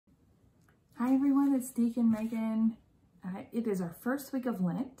Hi everyone, it's Deacon Megan. It is our first week of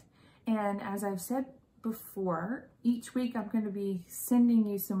Lent, and as I've said before, each week I'm going to be sending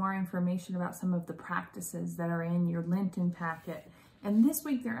you some more information about some of the practices that are in your Lenten packet. And this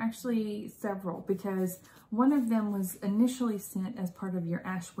week there are actually several, because one of them was initially sent as part of your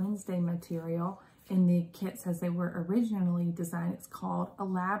Ash Wednesday material in the kits as they were originally designed. It's called a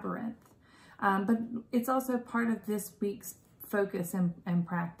labyrinth, but it's also part of this week's focus and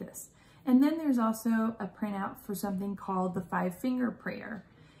practice. And then there's also a printout for something called the 5-finger prayer.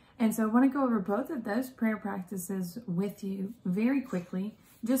 And so I want to go over both of those prayer practices with you very quickly,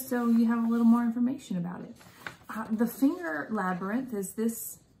 just so you have a little more information about it. The finger labyrinth is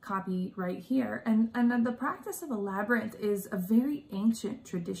this copy right here. And the practice of a labyrinth is a very ancient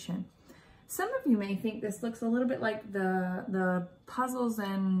tradition. Some of you may think this looks a little bit like the puzzles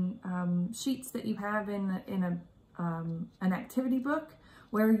and sheets that you have in an activity book,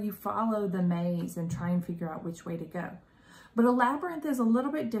 where you follow the maze and try and figure out which way to go. But a labyrinth is a little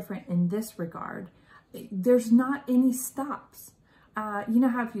bit different in this regard. There's not any stops. You know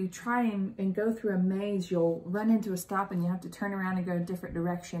how if you try and go through a maze, you'll run into a stop and you have to turn around and go a different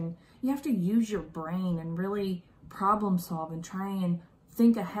direction. You have to use your brain and really problem solve and try and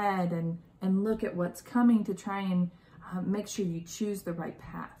think ahead and look at what's coming to try and make sure you choose the right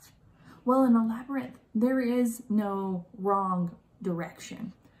path. Well, in a labyrinth, there is no wrong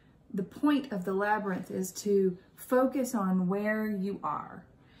direction. The point of the labyrinth is to focus on where you are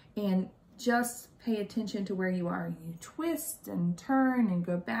and just pay attention to where you are. You twist and turn and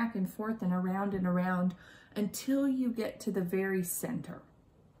go back and forth and around until you get to the very center.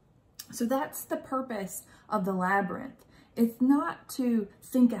 So that's the purpose of the labyrinth. It's not to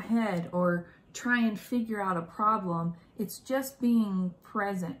think ahead or try and figure out a problem. It's just being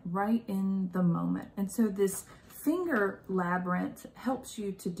present right in the moment. And so this finger labyrinth helps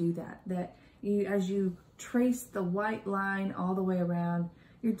you to do that you, as you trace the white line all the way around,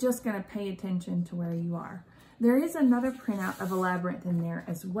 you're just going to pay attention to where you are. There is another printout of a labyrinth in there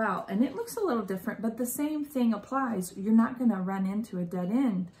as well, and it looks a little different, but the same thing applies. You're not going to run into a dead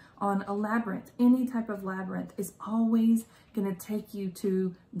end on a labyrinth. Any type of labyrinth is always going to take you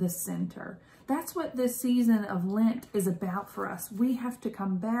to the center. That's what this season of Lent is about for us. We have to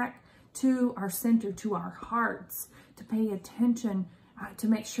come back to our center, to our hearts, to pay attention, to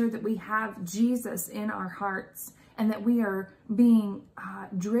make sure that we have Jesus in our hearts and that we are being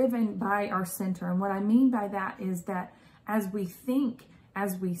driven by our center. And what I mean by that is that as we think,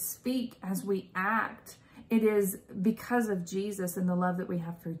 as we speak, as we act, it is because of Jesus and the love that we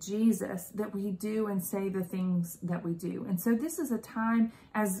have for Jesus that we do and say the things that we do. And so this is a time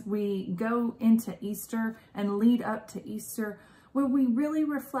as we go into Easter and lead up to Easter where we really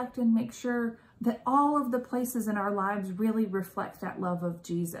reflect and make sure that all of the places in our lives really reflect that love of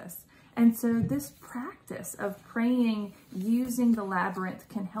Jesus. And so this practice of praying using the labyrinth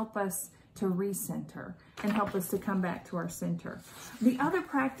can help us to recenter and help us to come back to our center. The other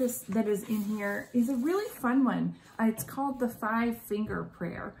practice that is in here is a really fun one. It's called the 5-finger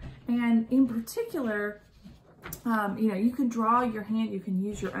prayer. And in particular, you can draw your hand, you can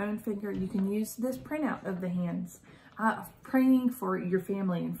use your own finger, you can use this printout of the hands. Praying for your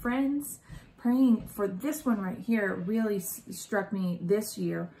family and friends. Praying for this one right here really struck me this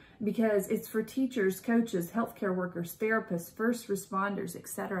year because it's for teachers, coaches, healthcare workers, therapists, first responders,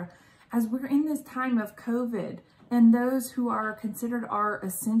 etc. As we're in this time of COVID and those who are considered our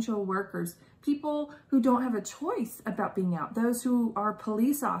essential workers, people who don't have a choice about being out, those who are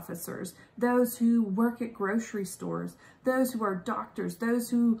police officers, those who work at grocery stores, those who are doctors, those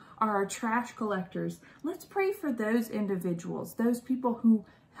who are trash collectors. Let's pray for those individuals, those people who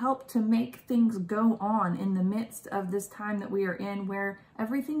help to make things go on in the midst of this time that we are in where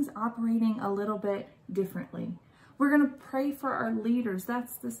everything's operating a little bit differently. We're going to pray for our leaders.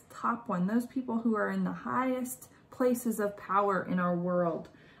 That's this top one, those people who are in the highest places of power in our world.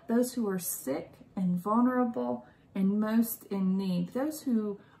 Those who are sick and vulnerable and most in need. Those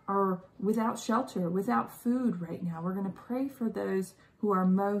who are without shelter, without food right now. We're going to pray for those who are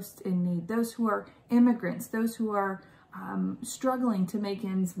most in need. Those who are immigrants. Those who are struggling to make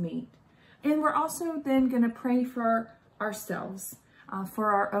ends meet. And we're also then going to pray for ourselves,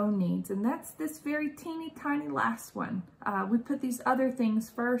 for our own needs. And that's this very teeny tiny last one. We put these other things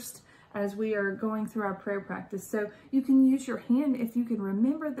first as we are going through our prayer practice. So you can use your hand if you can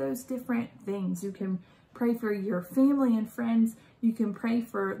remember those different things. You can pray for your family and friends. You can pray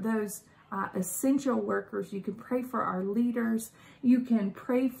for those essential workers. You can pray for our leaders. You can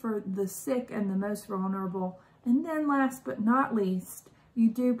pray for the sick and the most vulnerable. And then last but not least, you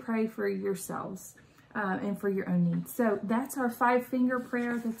do pray for yourselves and for your own needs. So that's our 5-finger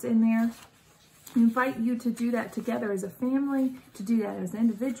prayer that's in there. invite you to do that together as a family, to do that as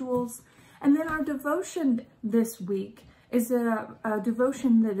individuals. And then our devotion this week is a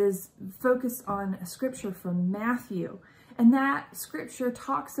devotion that is focused on a scripture from Matthew. And that scripture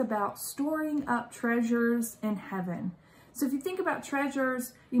talks about storing up treasures in heaven. So if you think about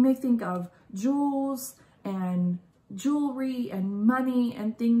treasures, you may think of jewels and jewelry and money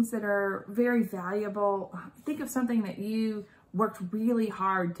and things that are very valuable. Think of something that you worked really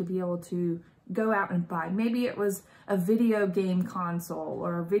hard to be able to go out and buy. Maybe it was a video game console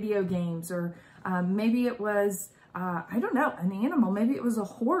or video games, or maybe it was, I don't know, an animal. Maybe it was a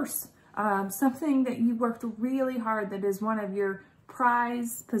horse, something that you worked really hard that is one of your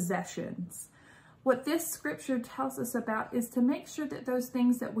prized possessions. What this scripture tells us about is to make sure that those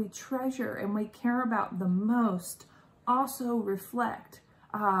things that we treasure and we care about the most also reflect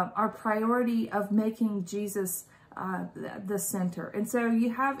our priority of making Jesus the center. And so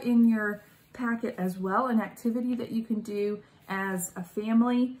you have in your packet as well an activity that you can do as a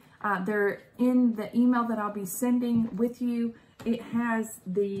family. They're in the email that I'll be sending with you. It has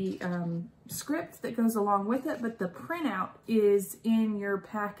the script that goes along with it, but the printout is in your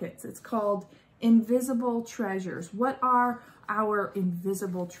packets. It's called Invisible Treasures. What are our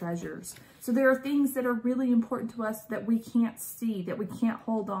invisible treasures? So there are things that are really important to us that we can't see, that we can't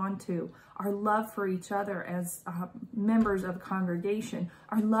hold on to. Our love for each other as members of a congregation,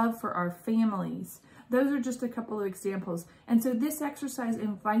 our love for our families. Those are just a couple of examples. And so this exercise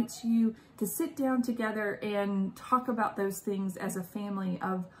invites you to sit down together and talk about those things as a family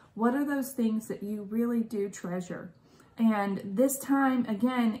of what are those things that you really do treasure. And this time,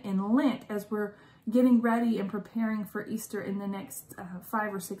 again, in Lent, as we're getting ready and preparing for Easter in the next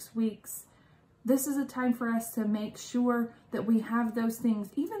 5 or 6 weeks, this is a time for us to make sure that we have those things,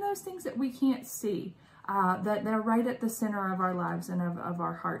 even those things that we can't see, that are right at the center of our lives and of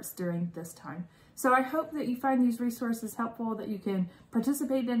our hearts during this time. So I hope that you find these resources helpful, that you can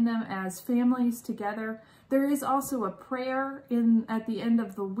participate in them as families together. There is also a prayer at the end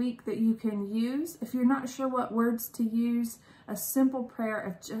of the week that you can use. If you're not sure what words to use, a simple prayer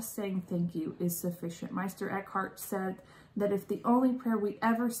of just saying thank you is sufficient. Meister Eckhart said that if the only prayer we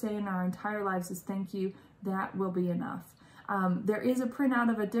ever say in our entire lives is thank you, that will be enough. There is a printout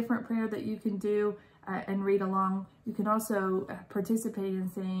of a different prayer that you can do and read along. You can also participate in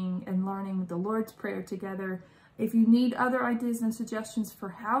saying and learning the Lord's Prayer together. If you need other ideas and suggestions for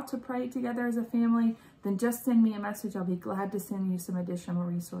how to pray together as a family, then just send me a message. I'll be glad to send you some additional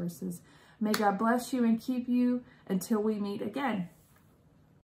resources. May God bless you and keep you until we meet again.